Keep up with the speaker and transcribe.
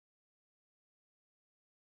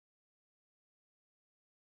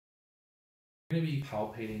We're going to be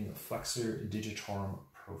palpating Flexor Digitorum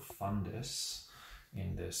Profundus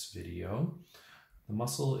in this video. The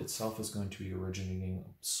muscle itself is going to be originating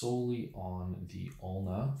solely on the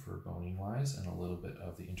ulna for boning wise and a little bit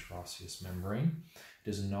of the interosseous membrane. It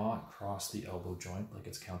does not cross the elbow joint like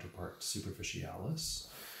its counterpart superficialis.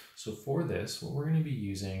 So for this, what we're going to be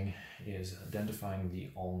using is identifying the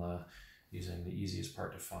ulna using the easiest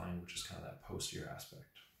part to find, which is kind of that posterior aspect.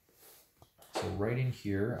 So right in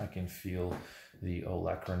here, I can feel the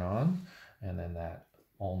olecranon and then that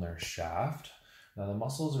ulnar shaft. Now the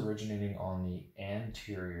muscle is originating on the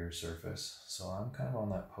anterior surface, so I'm kind of on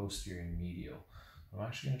that posterior medial. What I'm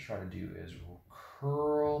actually going to try to do is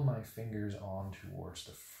curl my fingers on towards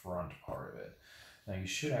the front part of it. Now you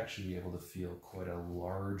should actually be able to feel quite a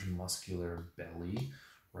large muscular belly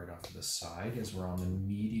right off to the side as we're on the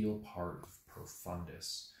medial part of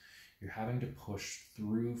profundus. You're having to push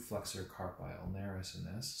through flexor carpi ulnaris in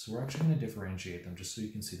this, so we're actually going to differentiate them just so you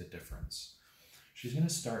can see the difference. She's going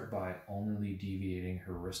to start by ulnarly deviating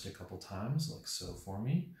her wrist a couple times, like so for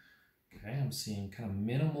me. Okay, I'm seeing kind of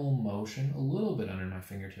minimal motion, a little bit under my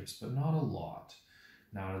fingertips, but not a lot.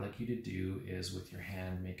 Now what I'd like you to do is with your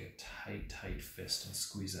hand, make a tight fist and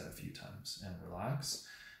squeeze that a few times and relax.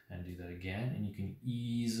 And do that again, and you can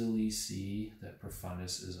easily see that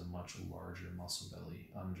profundus is a much larger muscle belly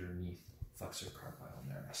underneath flexor carpi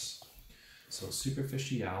ulnaris. So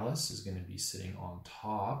superficialis is going to be sitting on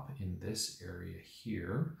top in this area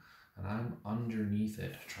here, and I'm underneath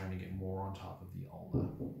it trying to get more on top of the ulna.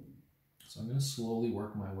 So I'm going to slowly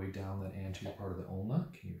work my way down that anterior part of the ulna.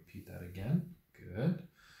 Can you repeat that again? Good.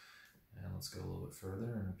 And let's go a little bit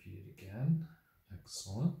further and repeat it again.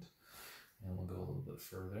 Excellent. And we'll go a little bit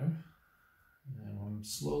further. And I'm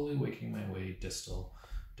slowly working my way distal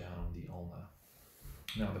down the ulna.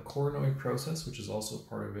 Now the coronoid process, which is also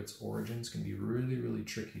part of its origins, can be really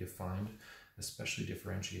tricky to find, especially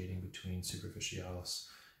differentiating between superficialis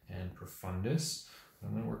and profundus.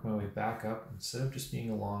 I'm going to work my way back up. Instead of just being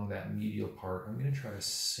along that medial part, I'm going to try to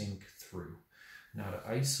sink through. Now to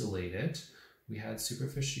isolate it, we had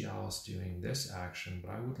superficialis doing this action, but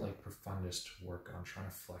I would like profundus to work on trying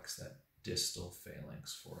to flex that distal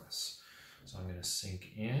phalanx for us. So I'm going to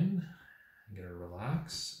sink in and get her to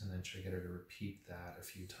relax and then try to get her to repeat that a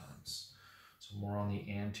few times. So more on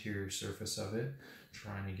the anterior surface of it,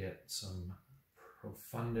 trying to get some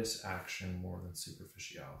profundus action more than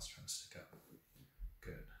superficialis, trying to stick up.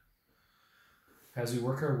 Good. As we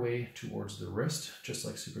work our way towards the wrist, just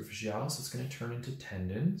like superficialis, it's going to turn into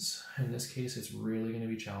tendons. In this case, it's really going to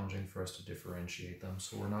be challenging for us to differentiate them,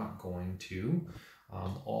 so we're not going to.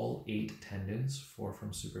 All 8 tendons, 4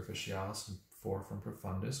 from superficialis and 4 from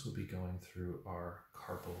profundus, will be going through our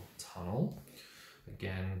carpal tunnel.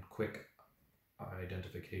 Again, quick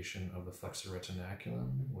identification of the flexor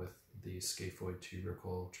retinaculum with the scaphoid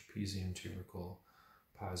tubercle, trapezium tubercle,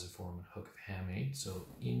 pisiform, and hook of hamate. So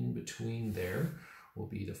in between there will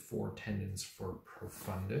be the 4 tendons for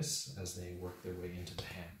profundus as they work their way into the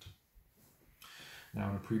hand. Now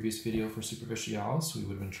in a previous video for superficialis, we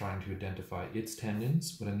would have been trying to identify its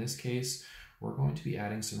tendons, but in this case, we're going to be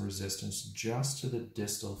adding some resistance just to the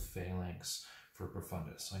distal phalanx for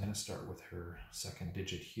profundus. So I'm going to start with her second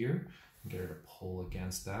digit here and get her to pull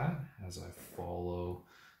against that as I follow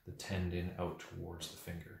the tendon out towards the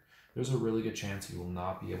finger. There's a really good chance you will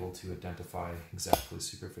not be able to identify exactly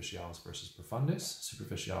superficialis versus profundus.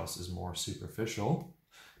 Superficialis is more superficial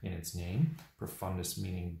in its name, profundus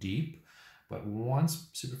meaning deep. But once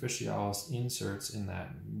superficialis inserts in that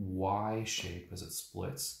Y shape as it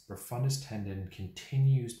splits, profundus tendon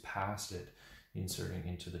continues past it, inserting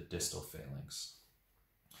into the distal phalanx.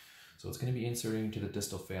 So it's going to be inserting into the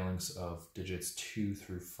distal phalanx of digits 2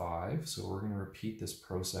 through 5. So we're going to repeat this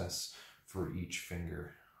process for each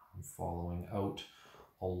finger. I'm following out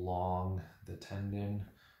along the tendon,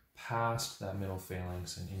 past that middle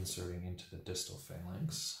phalanx and inserting into the distal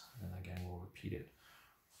phalanx. And again, we'll repeat it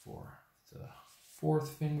for the 4th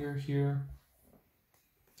finger here,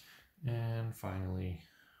 and finally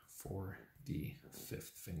for the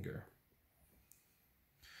 5th finger.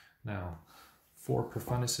 Now, for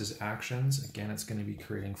profundus's actions, again, it's going to be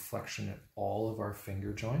creating flexion at all of our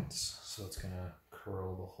finger joints. So it's going to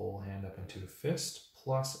curl the whole hand up into a fist,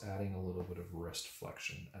 plus adding a little bit of wrist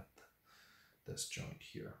flexion at this joint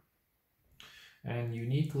here. And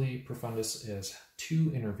uniquely, profundus is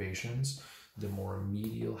 2 innervations. The more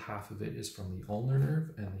medial half of it is from the ulnar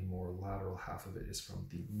nerve, and the more lateral half of it is from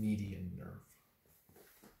the median nerve.